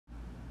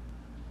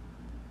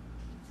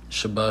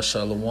Shabbat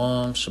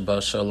Shalom,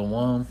 Shabbat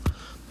Shalom.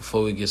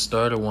 Before we get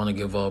started, I want to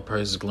give all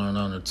praises, glory, and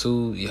honor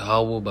to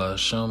Yahweh,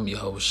 Ba'ashem,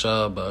 Yahweh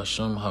Shah,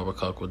 Ba'ashem,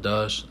 Harakak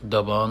Wadash.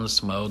 Double honors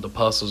to my old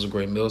apostles of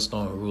Great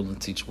Millstone who rule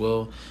and teach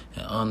well,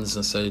 and honors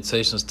and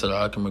salutations to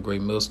the Akim of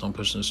Great Millstone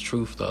pushing his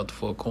truth throughout the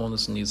four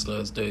corners in these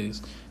last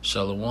days.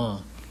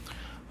 Shalom.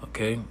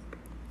 Okay?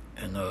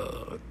 And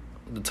the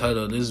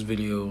title of this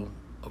video,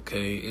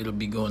 okay, it'll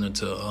be going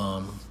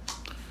into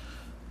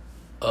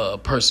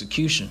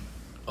persecution.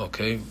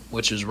 Okay,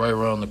 which is right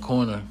around the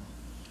corner.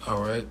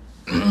 All right.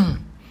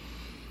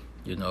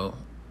 You know,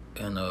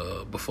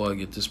 and before I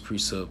get this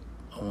precept,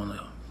 I want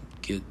to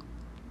get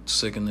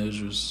 2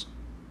 Esdras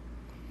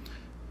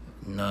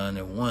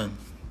 9:1.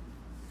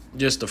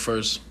 Just the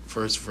first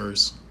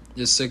verse.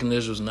 Just 2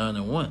 Esdras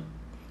 9:1.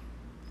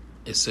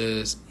 It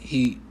says,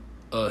 He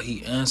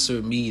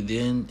answered me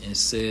then and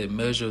said,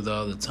 Measure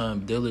thou the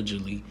time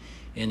diligently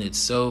in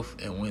itself,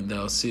 and when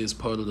thou seest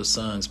part of the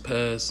signs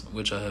pass,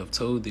 which I have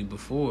told thee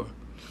before.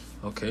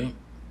 Okay,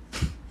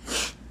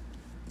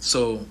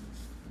 so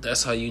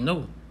that's how you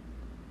know.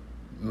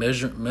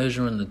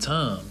 Measuring the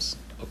times.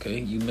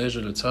 Okay, you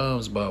measure the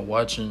times by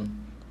watching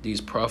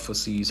these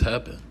prophecies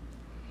happen.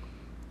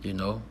 You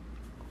know.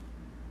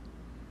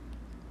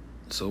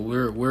 So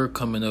we're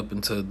coming up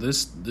into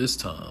this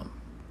time.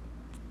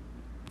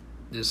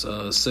 This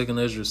 2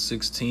 Esdras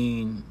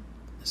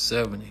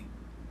 16:70.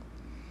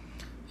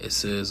 It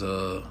says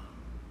let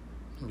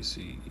me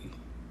see.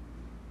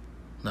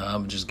 Nah,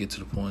 I'm just get to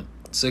the point.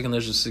 2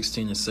 Esdras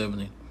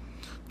 16:70.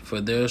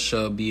 For there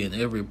shall be in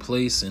every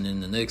place and in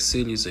the next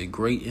cities a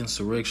great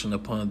insurrection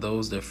upon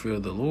those that fear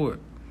the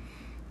Lord.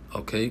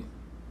 Okay,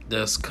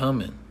 that's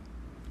coming.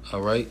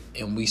 All right,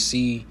 and we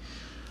see,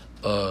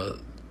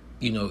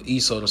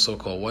 Esau, the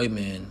so-called white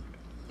man,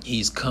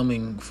 he's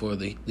coming for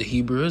the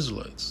Hebrew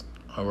Israelites.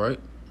 All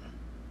right,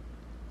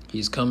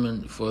 he's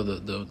coming for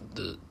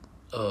the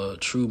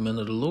true men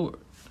of the Lord.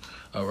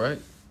 All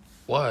right,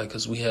 why?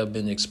 Because we have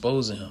been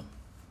exposing him.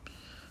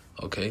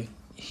 Okay.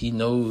 He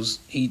knows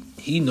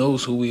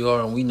who we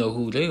are and we know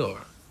who they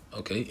are.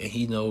 Okay. And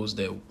he knows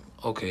that,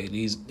 okay,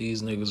 these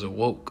niggas are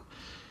woke.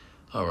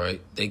 All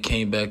right. They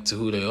came back to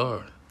who they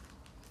are.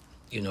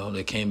 You know,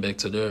 they came back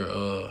to their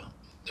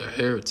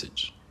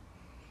heritage.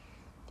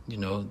 You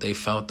know, they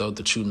found out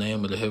the true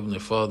name of the Heavenly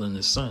Father and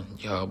His Son,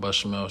 Yahweh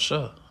Shemal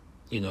Shah.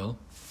 You know.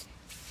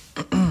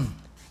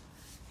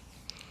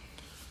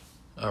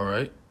 All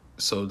right.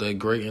 So that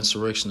great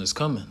insurrection is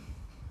coming.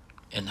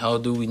 And how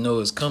do we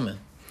know it's coming?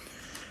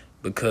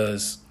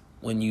 Because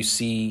when you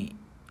see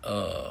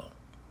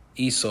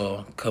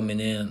Esau coming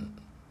in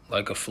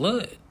like a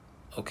flood,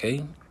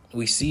 okay,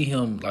 we see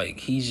him like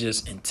he's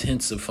just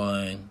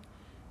intensifying,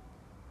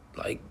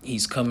 like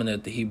he's coming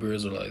at the Hebrew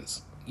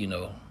Israelites, you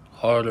know,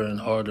 harder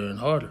and harder and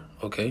harder,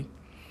 okay?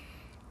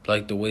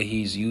 Like the way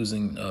he's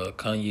using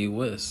Kanye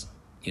West,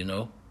 you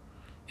know,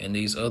 and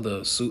these other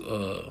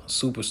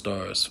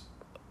superstars,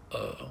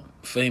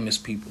 famous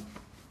people,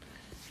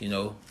 you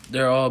know,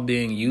 they're all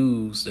being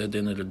used at the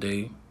end of the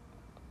day.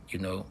 You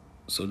know,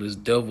 so this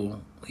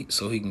devil,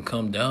 so he can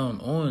come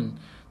down on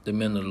the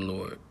men of the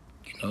Lord,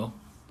 you know.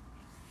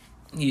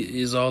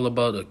 He is all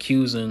about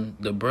accusing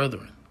the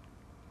brethren.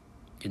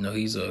 You know,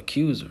 he's an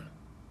accuser.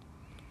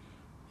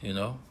 You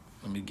know,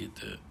 let me get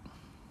that.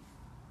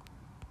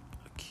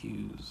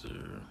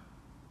 Accuser.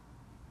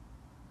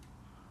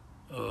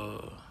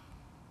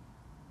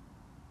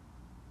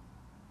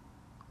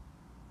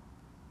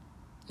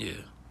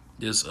 Yeah.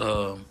 This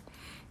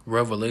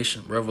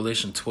Revelation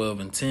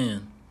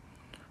 12:10.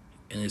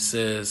 And it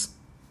says,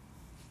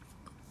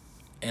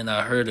 And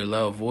I heard a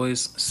loud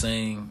voice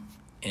saying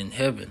in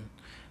heaven,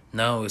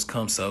 Now is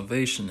come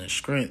salvation and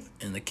strength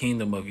in the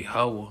kingdom of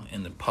Yahweh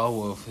and the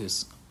power of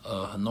His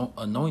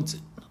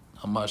anointed,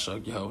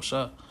 Hamashach Yahweh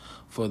Shah.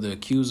 For the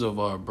accuser of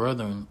our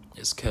brethren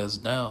is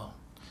cast down,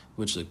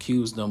 which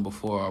accused them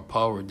before our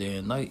power day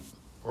and night.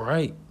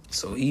 Right.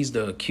 So he's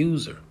the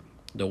accuser.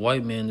 The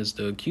white man is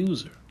the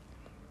accuser.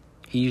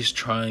 He's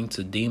trying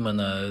to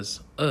demonize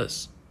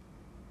us,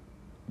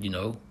 you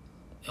know.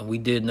 And we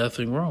did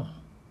nothing wrong.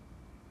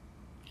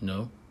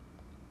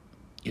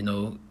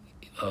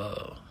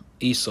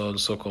 Esau, the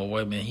so-called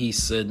white man,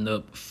 he's setting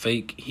up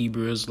fake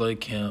Hebrew Israelite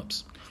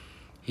camps.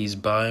 He's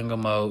buying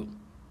them out,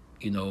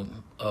 you know,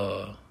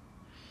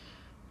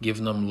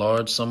 giving them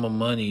large sum of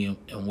money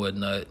and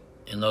whatnot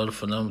in order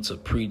for them to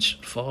preach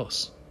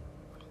false,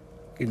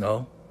 you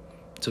know,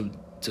 to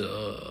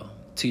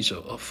teach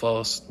a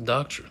false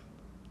doctrine.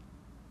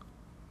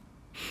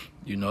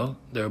 You know,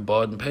 they're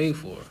bought and paid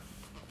for.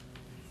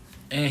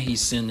 And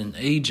he's sending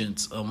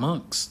agents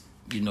amongst,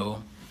 you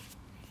know,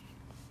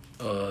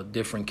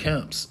 different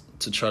camps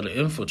to try to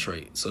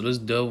infiltrate. So this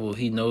devil,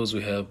 he knows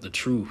we have the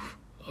truth.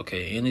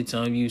 Okay,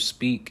 anytime you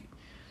speak,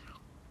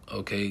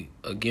 okay,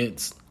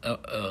 against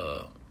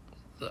the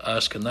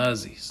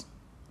Ashkenazis,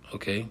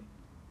 okay,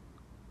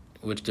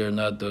 which they're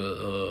not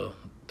the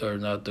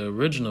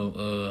original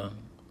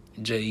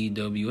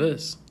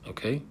JEWS,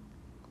 okay,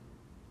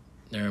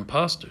 they're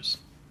imposters.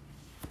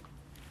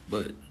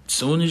 But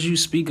soon as you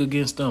speak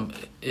against them,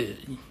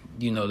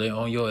 they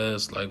on your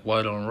ass like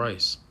white on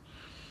rice,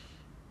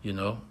 you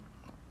know.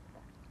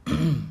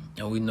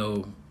 And we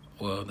know,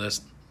 well,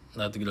 that's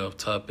not to get off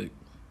topic,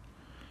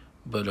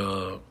 but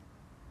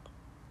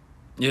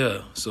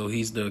yeah, so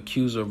he's the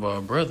accuser of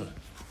our brother.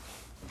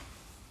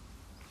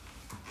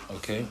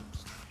 Okay.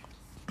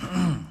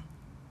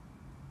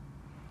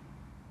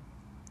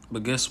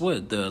 But guess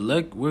what? The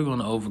elect, we're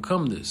gonna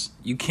overcome this.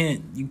 You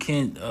can't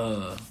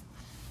I'm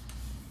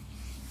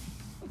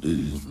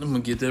gonna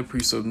get that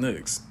precept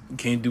next. You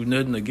can't do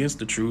nothing against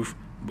the truth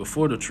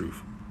before the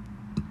truth.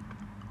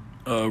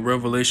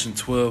 Revelation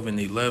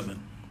 12:11.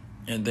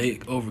 And they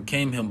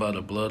overcame him by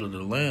the blood of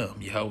the Lamb,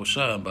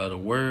 Yahushua, and by the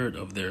word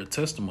of their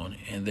testimony,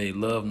 and they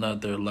loved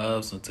not their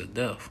lives unto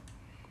death.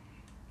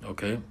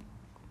 Okay?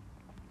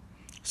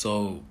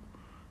 So,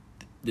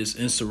 this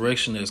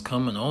insurrection that's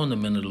coming on the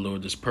men of the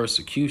Lord, this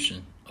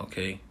persecution,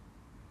 okay?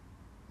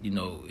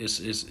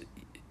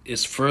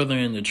 It's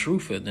furthering the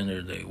truth at the end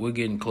of the day. We're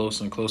getting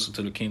closer and closer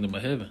to the kingdom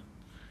of heaven,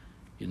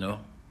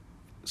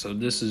 So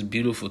this is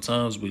beautiful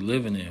times we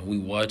living in. We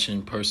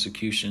watching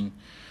persecution,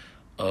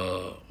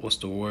 what's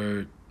the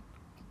word?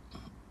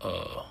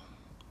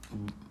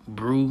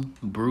 Brew,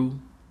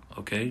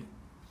 okay?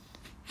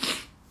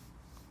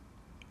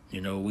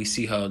 We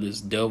see how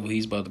this devil,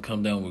 he's about to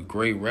come down with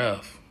great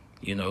wrath,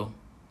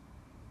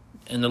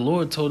 And the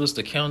Lord told us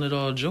to count it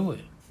all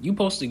joy. You're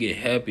supposed to get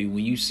happy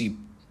when you see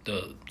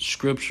the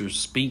scriptures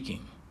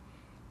speaking.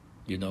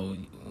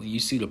 When you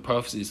see the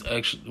prophecies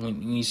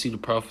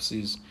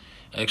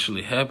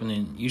actually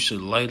happening, you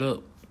should light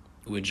up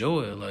with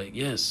joy. Like,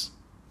 yes,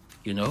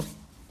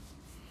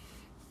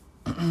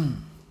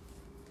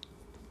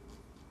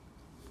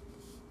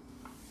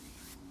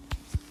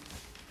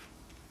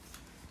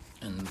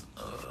 And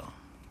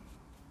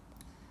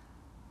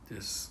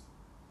this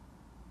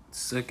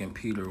 2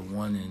 Peter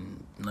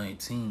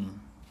 1:19.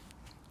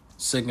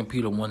 2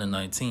 Peter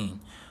 1:19.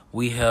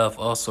 We have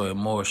also a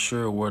more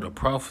sure word of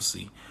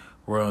prophecy,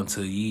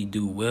 whereunto ye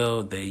do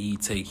well that ye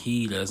take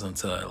heed as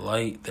unto a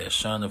light that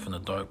shineth in a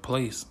dark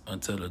place,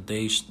 until the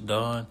day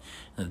dawn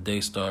and the day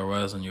star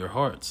rise in your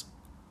hearts.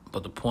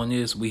 But the point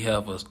is, we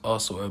have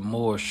also a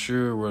more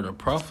sure word of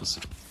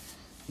prophecy,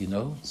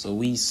 So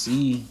we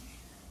see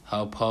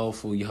how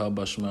powerful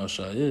Yahweh Shema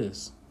Shah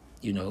is.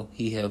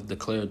 He have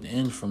declared the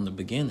end from the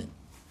beginning,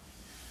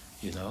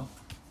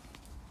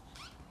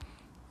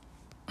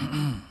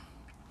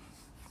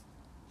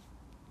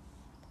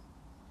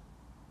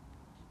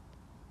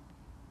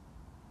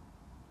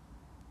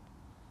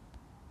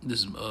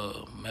 This is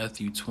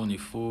Matthew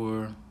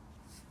 24.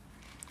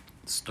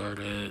 Start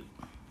at,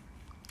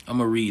 I'm going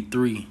to read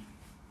 3.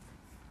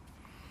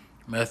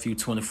 Matthew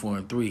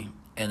 24:3.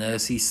 And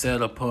as he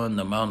sat upon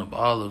the Mount of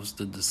Olives,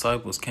 the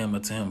disciples came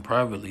unto him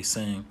privately,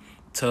 saying,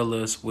 Tell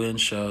us, when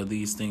shall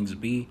these things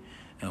be,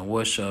 and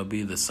what shall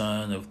be the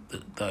sign of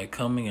thy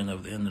coming and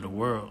of the end of the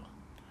world?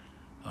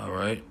 All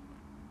right.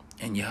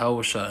 And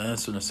Yahweh shall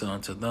answer and said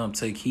unto them,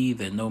 Take heed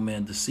that no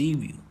man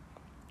deceive you.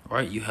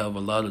 Right? You have a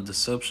lot of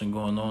deception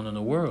going on in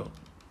the world.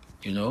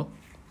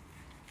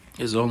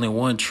 There's only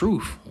one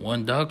truth,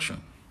 one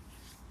doctrine.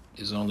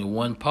 There's only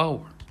one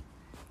power,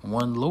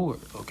 one Lord,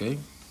 okay?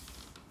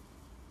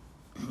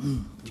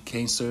 You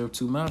can't serve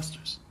two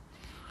masters.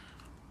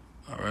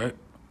 All right.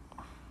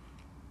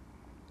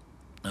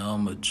 Now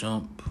I'm going to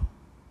jump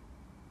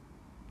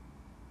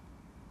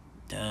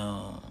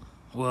down.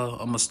 Well, I'm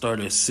going to start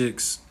at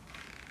 6.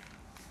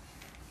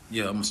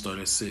 Yeah, I'm going to start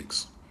at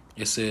 6.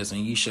 It says,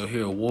 And ye shall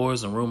hear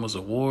wars and rumors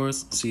of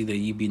wars. See that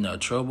ye be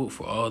not troubled,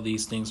 for all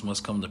these things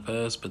must come to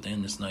pass, but the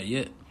end is not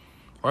yet.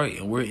 Right,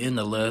 and we're in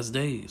the last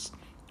days.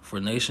 For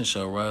nation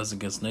shall rise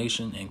against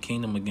nation, and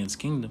kingdom against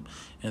kingdom,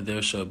 and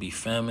there shall be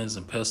famines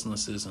and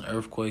pestilences and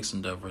earthquakes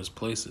in diverse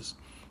places.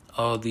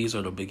 All these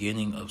are the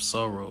beginning of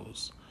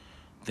sorrows.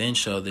 Then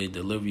shall they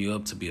deliver you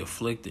up to be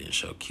afflicted, and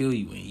shall kill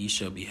you, and ye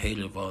shall be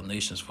hated of all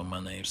nations for my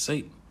name's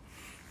sake.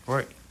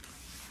 Right.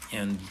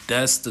 And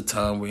that's the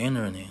time we're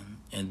entering in.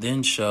 And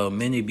then shall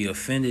many be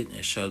offended,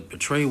 and shall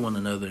betray one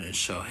another, and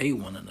shall hate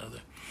one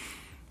another.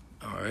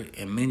 All right.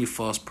 And many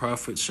false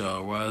prophets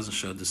shall arise and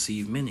shall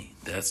deceive many.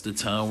 That's the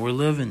time we're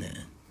living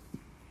in.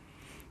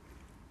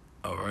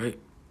 All right.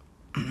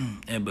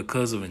 And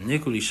because of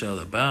iniquity shall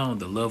abound,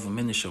 the love of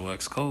many shall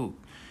wax cold.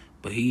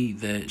 But he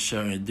that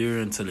shall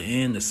endure unto the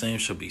end, the same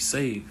shall be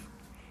saved.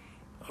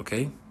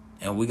 Okay.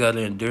 And we got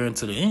to endure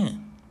unto the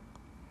end.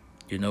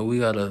 We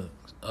got to,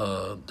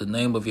 the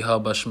name of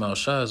Yahweh Shema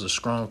Shah is a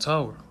strong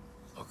tower.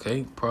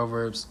 Okay.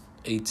 Proverbs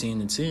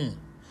 18:10.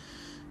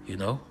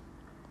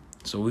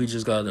 So we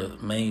just got to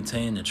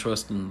maintain and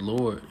trust in the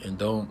Lord and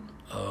don't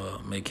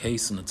make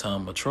haste in the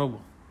time of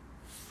trouble.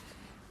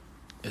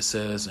 It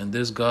says, And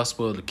this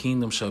gospel of the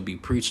kingdom shall be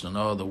preached in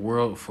all the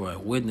world for a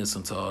witness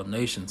unto all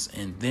nations,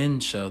 and then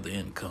shall the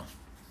end come.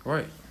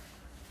 Right.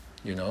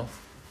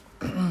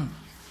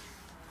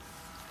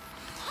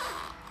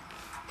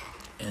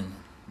 And,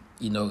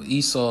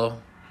 Esau,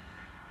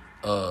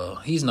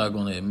 he's not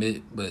going to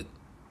admit, but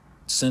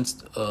since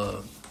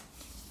the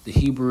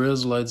Hebrew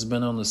Israelites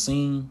been on the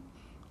scene,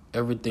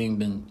 everything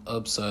been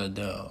upside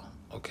down.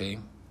 Okay,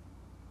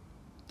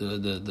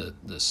 the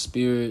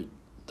spirit,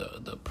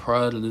 the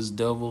pride of this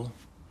devil,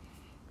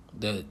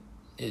 that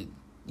it,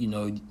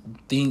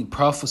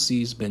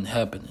 prophecy's been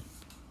happening.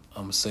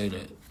 I'm gonna say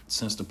that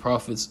since the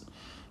prophets,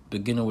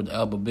 beginning with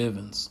Abba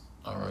Bivens,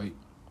 all right,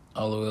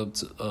 all the way up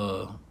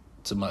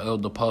to my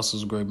elder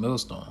apostles, Great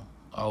Millstone,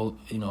 all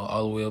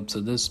the way up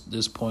to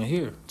this point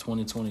here,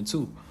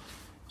 2022,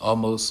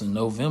 almost in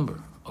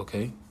November.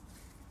 Okay,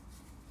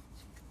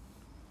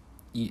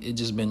 it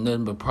just been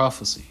nothing but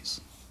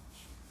prophecies,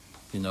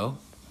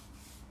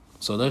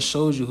 So that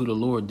shows you who the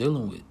Lord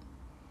dealing with,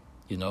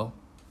 And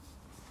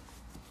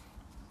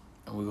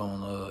we're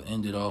gonna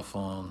end it off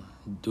on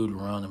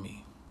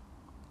Deuteronomy.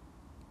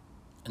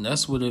 And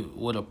that's what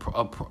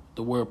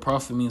the word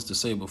prophet means to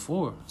say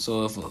before.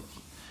 So if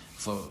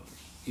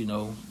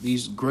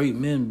these great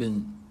men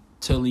been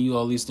telling you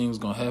all these things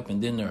gonna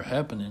happen, then they're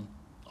happening,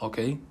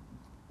 okay?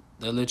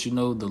 That let you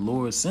know the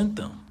Lord sent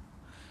them.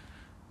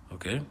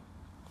 Okay?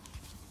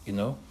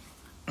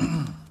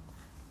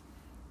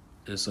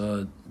 It's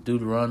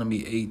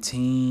Deuteronomy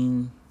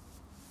 18.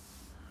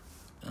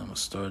 I'm gonna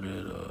start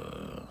at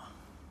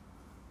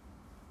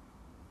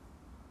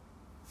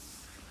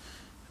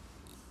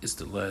it's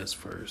the last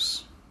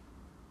verse.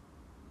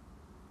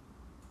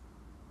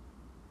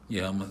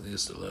 Yeah,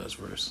 it's the last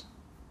verse.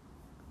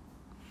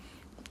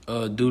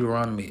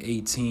 Deuteronomy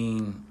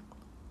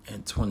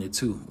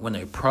 18:22. When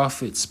a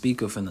prophet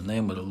speaketh in the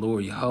name of the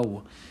Lord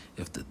Yahweh,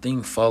 if the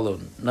thing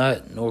follow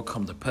not, nor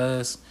come to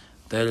pass,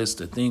 that is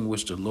the thing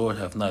which the Lord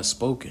hath not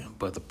spoken,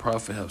 but the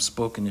prophet hath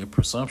spoken it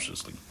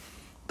presumptuously.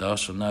 Thou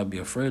shalt not be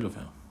afraid of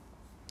him.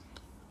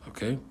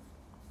 Okay?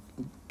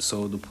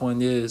 So the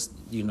point is,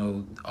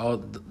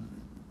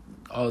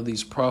 all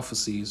these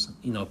prophecies,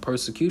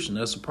 persecution,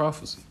 that's a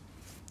prophecy.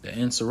 The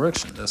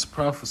insurrection, that's a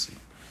prophecy.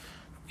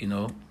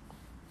 The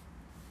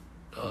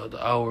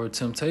hour of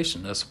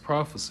temptation, that's a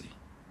prophecy.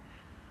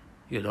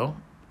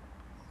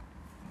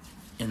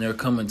 And they're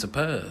coming to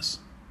pass.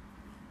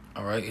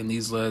 All right, in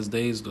these last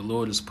days, the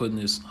Lord is putting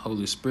His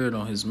Holy Spirit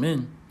on His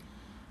men,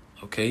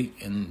 okay,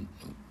 and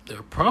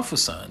they're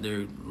prophesying,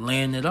 they're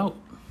laying it out,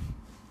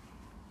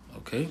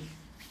 okay,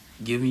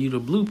 giving you the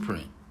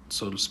blueprint,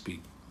 so to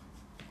speak,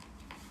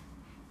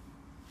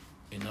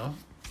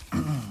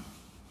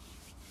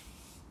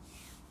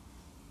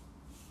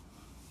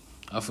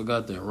 I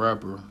forgot that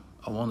rapper.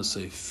 I want to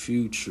say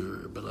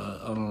Future, but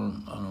I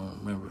don't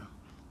remember.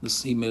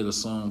 He made a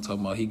song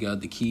talking about he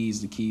got the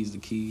keys. The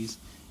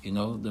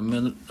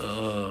minute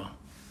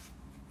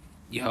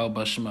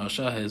Yahweh Shema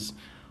Shah has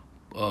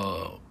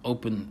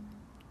opened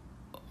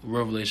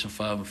Revelation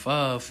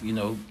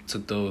 5:5,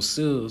 took those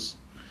seals,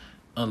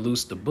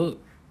 unloosed the book,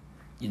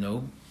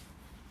 and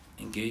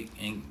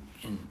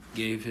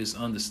gave his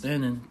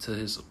understanding to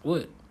his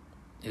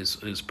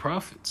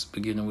prophets,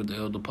 beginning with the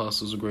elder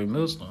apostles of Great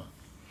Millstone,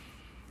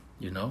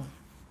 and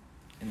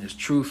his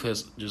truth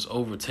has just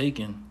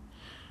overtaken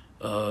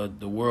the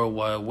World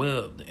Wide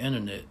Web, the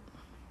internet,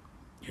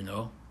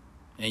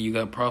 and you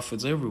got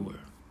prophets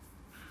everywhere.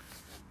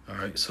 All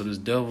right, so this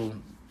devil,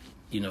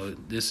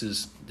 this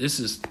is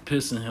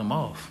pissing him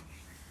off,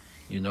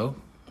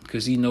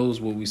 because he knows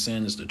what we're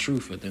saying is the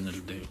truth at the end of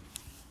the day.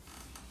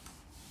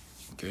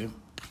 Okay,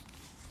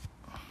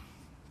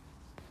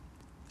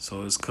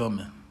 so it's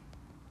coming.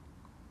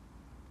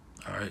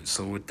 All right,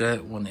 so with that,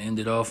 I want to end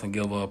it off and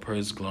give all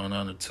praise, glory, and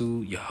honor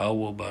to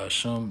Yahweh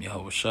Ba'Hashem,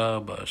 Yahweh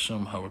Shah,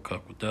 Ba'Hashem,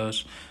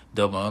 Harakak.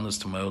 Double honors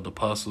to my elder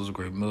apostles,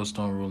 Great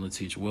Millstone, rule and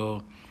teach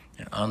well,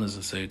 and honors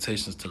and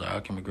salutations to the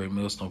Akim of Great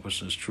Millstone,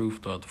 pushing his truth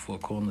throughout the four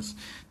corners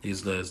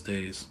these last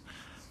days.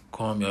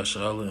 Kwam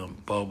Yashala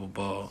and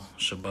Baba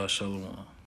Shabbat Shalom.